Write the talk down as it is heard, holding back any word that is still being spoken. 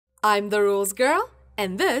I'm the Rules Girl,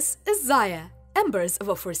 and this is Xayah, Embers of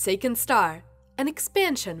a Forsaken Star, an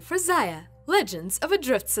expansion for Xayah, Legends of a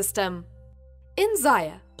Drift System. In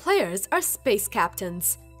Xayah, players are space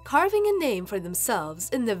captains, carving a name for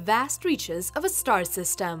themselves in the vast reaches of a star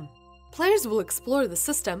system. Players will explore the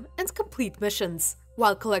system and complete missions,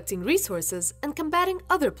 while collecting resources and combating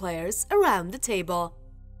other players around the table.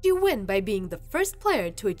 You win by being the first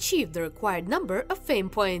player to achieve the required number of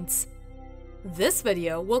fame points. This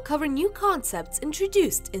video will cover new concepts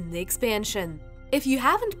introduced in the expansion. If you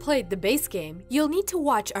haven't played the base game, you'll need to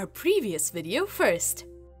watch our previous video first.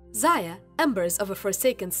 Xayah, Embers of a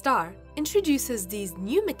Forsaken Star, introduces these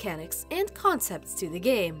new mechanics and concepts to the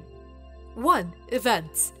game. 1.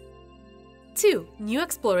 Events. 2. New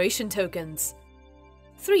exploration tokens.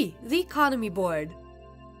 3. The economy board.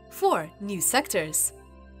 4. New sectors.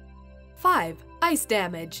 5. Ice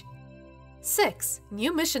damage. 6.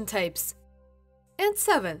 New mission types. And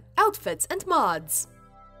 7. Outfits and mods.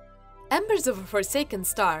 Embers of a Forsaken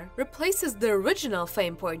Star replaces the original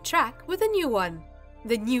Fame Point track with a new one.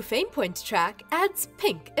 The new Fame Point track adds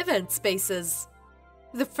pink event spaces.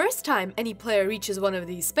 The first time any player reaches one of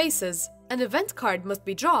these spaces, an event card must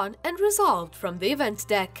be drawn and resolved from the event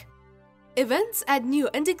deck. Events add new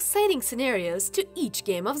and exciting scenarios to each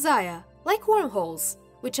game of Xayah, like wormholes,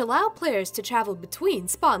 which allow players to travel between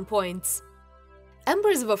spawn points.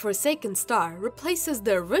 Embers of a Forsaken Star replaces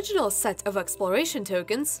the original set of exploration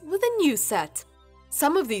tokens with a new set.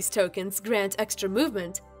 Some of these tokens grant extra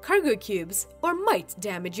movement, cargo cubes, or might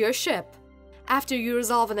damage your ship. After you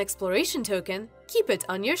resolve an exploration token, keep it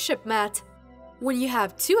on your ship mat. When you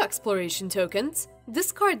have 2 exploration tokens,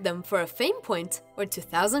 discard them for a fame point or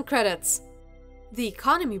 2,000 credits. The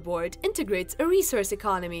economy board integrates a resource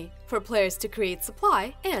economy for players to create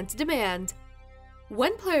supply and demand.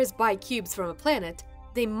 When players buy cubes from a planet,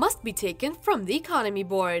 they must be taken from the economy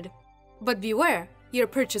board. But beware, your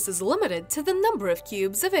purchase is limited to the number of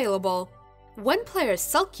cubes available. When players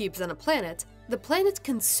sell cubes on a planet, the planet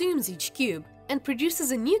consumes each cube and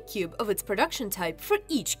produces a new cube of its production type for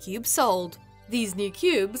each cube sold. These new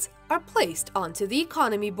cubes are placed onto the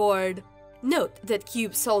economy board. Note that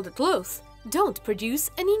cubes sold at Loth don't produce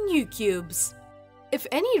any new cubes. If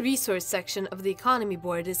any resource section of the economy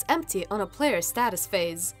board is empty on a player's status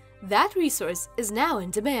phase, that resource is now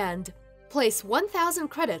in demand. Place 1,000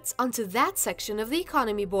 credits onto that section of the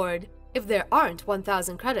economy board, if there aren't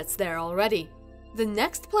 1,000 credits there already. The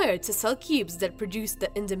next player to sell cubes that produce the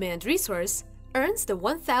in-demand resource earns the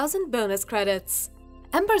 1,000 bonus credits.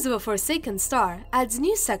 Embers of a Forsaken Star adds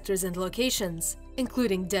new sectors and locations,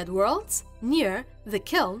 including dead worlds, near, the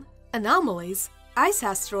kiln, anomalies, ice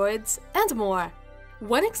asteroids, and more.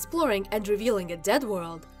 When exploring and revealing a dead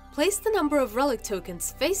world, place the number of relic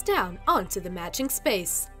tokens face down onto the matching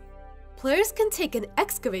space. Players can take an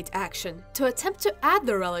excavate action to attempt to add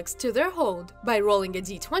the relics to their hold by rolling a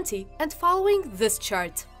d20 and following this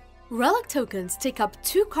chart. Relic tokens take up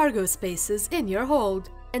 2 cargo spaces in your hold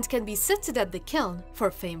and can be sited at the kiln for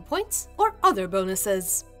fame points or other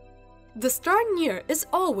bonuses. The star near is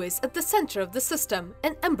always at the center of the system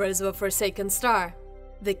in Embers of a Forsaken Star.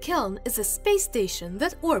 The kiln is a space station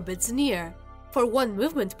that orbits near. For 1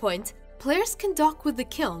 movement point, players can dock with the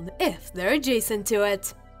kiln if they're adjacent to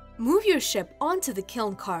it. Move your ship onto the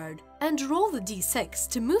kiln card and roll the d6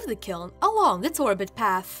 to move the kiln along its orbit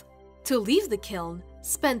path. To leave the kiln,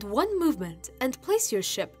 spend 1 movement and place your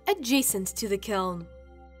ship adjacent to the kiln.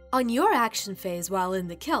 On your action phase while in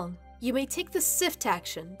the kiln, you may take the Sift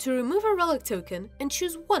action to remove a relic token and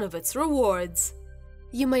choose one of its rewards.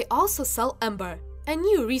 You may also sell Ember, a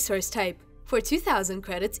new resource type, for 2,000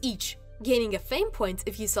 credits each, gaining a fame point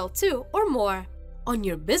if you sell 2 or more. On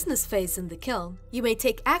your business phase in the kiln, you may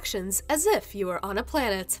take actions as if you were on a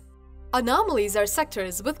planet. Anomalies are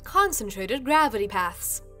sectors with concentrated gravity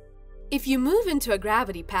paths. If you move into a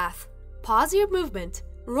gravity path, pause your movement,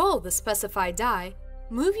 roll the specified die,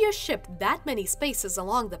 move your ship that many spaces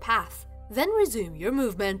along the path, then resume your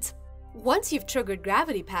movement. Once you've triggered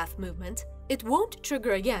gravity path movement, it won't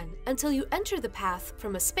trigger again until you enter the path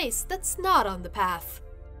from a space that's not on the path.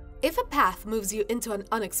 If a path moves you into an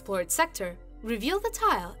unexplored sector, reveal the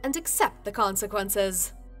tile and accept the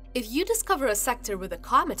consequences. If you discover a sector with a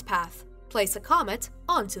comet path, place a comet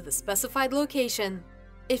onto the specified location.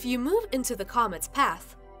 If you move into the comet's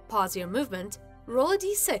path, pause your movement, roll a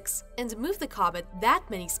d6 and move the comet that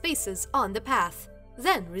many spaces on the path,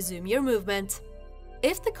 then resume your movement.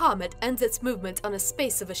 If the comet ends its movement on a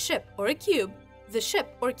space of a ship or a cube, the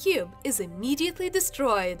ship or cube is immediately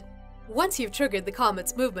destroyed. Once you've triggered the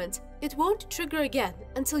comet's movement, it won't trigger again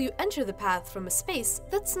until you enter the path from a space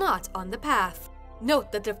that's not on the path.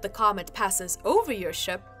 Note that if the comet passes over your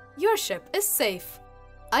ship, your ship is safe.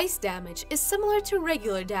 Ice damage is similar to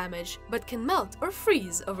regular damage, but can melt or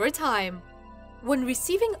freeze over time. When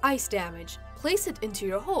receiving ice damage, place it into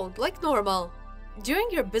your hold like normal. During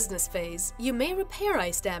your business phase, you may repair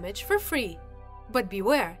ice damage for free. But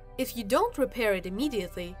beware, if you don't repair it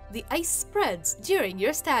immediately, the ice spreads during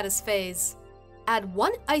your status phase. Add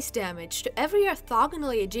 1 ice damage to every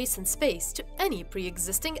orthogonally adjacent space to any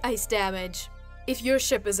pre-existing ice damage. If your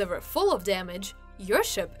ship is ever full of damage, your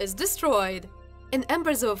ship is destroyed. In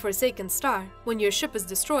Embers of a Forsaken Star, when your ship is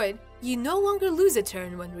destroyed, you no longer lose a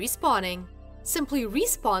turn when respawning. Simply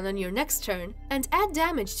respawn on your next turn and add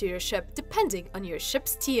damage to your ship depending on your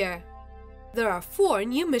ship's tier. There are 4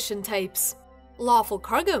 new mission types: Lawful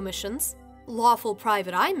Cargo Missions, Lawful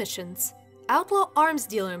Private Eye Missions, Outlaw Arms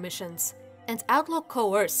Dealer Missions, and Outlaw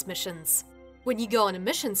Coerce Missions. When you go on a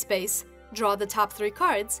mission space, draw the top 3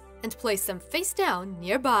 cards and place them face down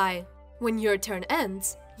nearby. When your turn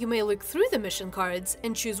ends, you may look through the mission cards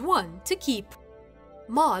and choose one to keep.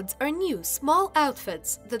 Mods are new small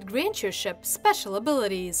outfits that grant your ship special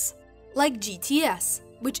abilities, like GTS,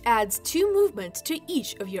 which adds 2 movement to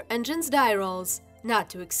each of your engine's die rolls, not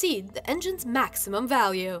to exceed the engine's maximum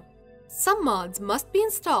value. Some mods must be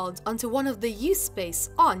installed onto one of the use space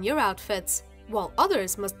on your outfits, while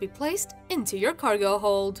others must be placed into your cargo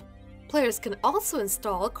hold. Players can also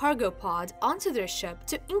install a cargo pod onto their ship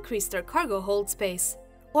to increase their cargo hold space,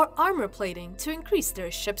 or armor plating to increase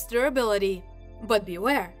their ship's durability. But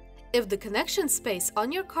beware, if the connection space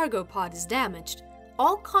on your cargo pod is damaged,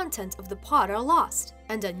 all content of the pod are lost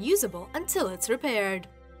and unusable until it's repaired.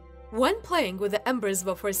 When playing with the Embers of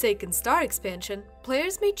a Forsaken Star expansion,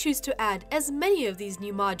 players may choose to add as many of these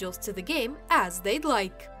new modules to the game as they'd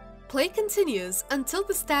like. Play continues until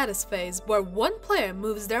the status phase where one player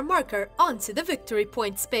moves their marker onto the victory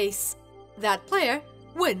point space. That player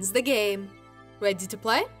wins the game. Ready to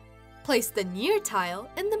play? Place the near tile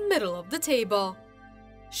in the middle of the table.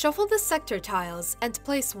 Shuffle the sector tiles and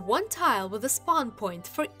place 1 tile with a spawn point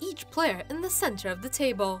for each player in the center of the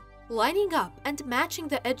table, lining up and matching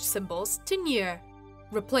the edge symbols to near.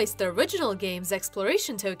 Replace the original game's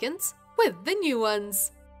exploration tokens with the new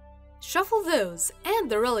ones. Shuffle those and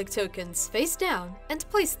the relic tokens face down and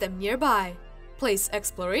place them nearby. Place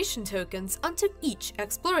exploration tokens onto each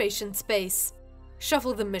exploration space.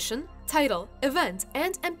 Shuffle the mission, title, event,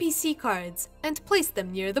 and NPC cards and place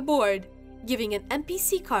them near the board, giving an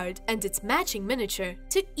NPC card and its matching miniature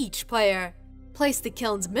to each player. Place the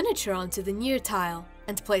kiln's miniature onto the near tile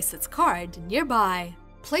and place its card nearby.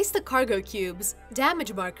 Place the cargo cubes,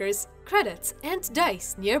 damage markers, credits, and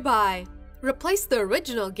dice nearby. Replace the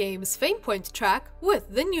original game's fame point track with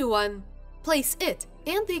the new one. Place it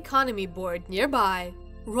and the economy board nearby.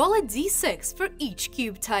 Roll a d6 for each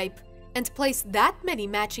cube type, and place that many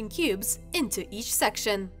matching cubes into each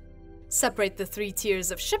section. Separate the 3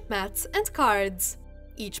 tiers of ship mats and cards.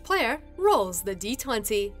 Each player rolls the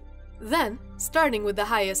d20. Then, starting with the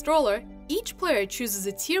highest roller, each player chooses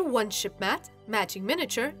a tier 1 ship mat, matching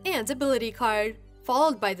miniature, and ability card,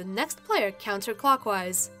 followed by the next player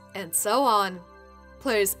counterclockwise, and so on.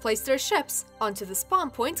 Players place their ships onto the spawn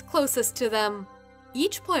point closest to them.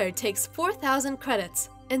 Each player takes 4,000 credits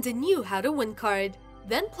and a new How to Win card,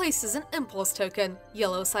 then places an impulse token,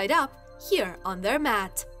 yellow side up, here on their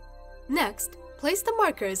mat. Next, place the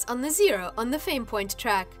markers on the 0 on the fame point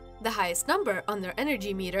track, the highest number on their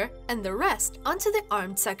energy meter, and the rest onto the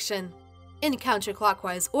armed section. In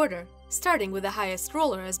counterclockwise order, starting with the highest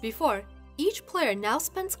roller as before, each player now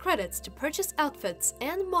spends credits to purchase outfits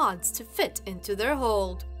and mods to fit into their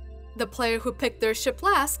hold. The player who picked their ship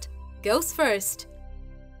last goes first.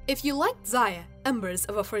 If you liked Xayah, Embers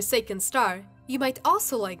of a Forsaken Star, you might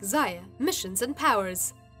also like Xayah, Missions and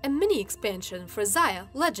Powers, a mini-expansion for Xayah,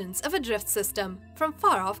 Legends of a Drift System from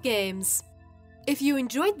Far Off Games. If you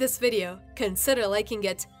enjoyed this video, consider liking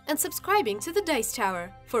it and subscribing to the Dice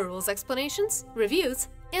Tower for rules explanations, reviews,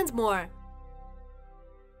 and more.